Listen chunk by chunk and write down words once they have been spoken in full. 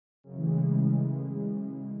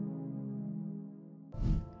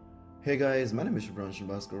Hey guys, my name is Shubhranshu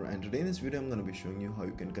Bhaskar, and today in this video I'm going to be showing you how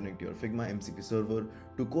you can connect your Figma MCP server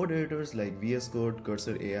to code editors like VS Code,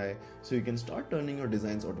 Cursor AI, so you can start turning your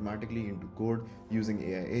designs automatically into code using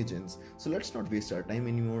AI agents. So let's not waste our time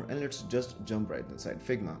anymore and let's just jump right inside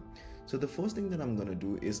Figma. So the first thing that I'm going to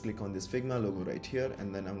do is click on this Figma logo right here,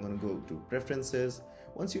 and then I'm going to go to Preferences.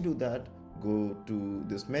 Once you do that, go to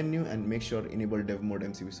this menu and make sure Enable Dev Mode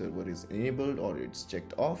MCP server is enabled or it's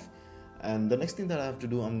checked off. And the next thing that I have to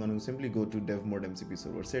do, I'm going to simply go to dev mode MCP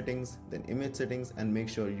server settings, then image settings, and make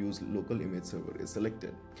sure use local image server is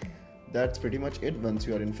selected. That's pretty much it once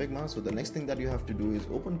you are in Figma. So the next thing that you have to do is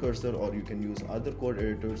open Cursor, or you can use other code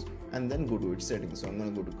editors, and then go to its settings. So I'm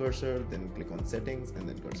going to go to Cursor, then click on settings, and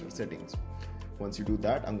then Cursor settings. Once you do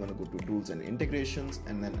that, I'm going to go to tools and integrations,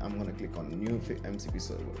 and then I'm going to click on new MCP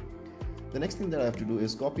server. The next thing that I have to do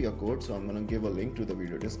is copy a code, so I'm going to give a link to the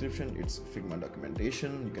video description. It's Figma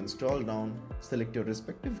documentation. You can scroll down, select your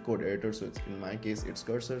respective code editor. So in my case it's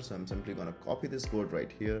Cursor, so I'm simply going to copy this code right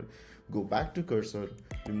here, go back to Cursor,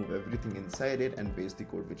 remove everything inside it, and paste the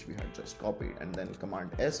code which we had just copied, and then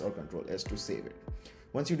Command S or Control S to save it.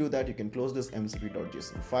 Once you do that, you can close this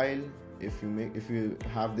mcp.json file. If you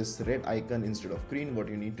have this red icon instead of green, what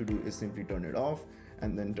you need to do is simply turn it off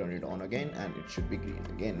and then turn it on again, and it should be green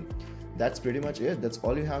again. That's pretty much it. That's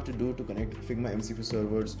all you have to do to connect Figma MCP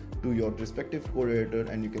servers to your respective code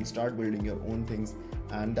editor, and you can start building your own things.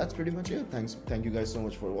 And that's pretty much it. Thank you guys so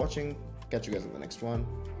much for watching. Catch you guys in the next one.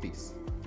 Peace.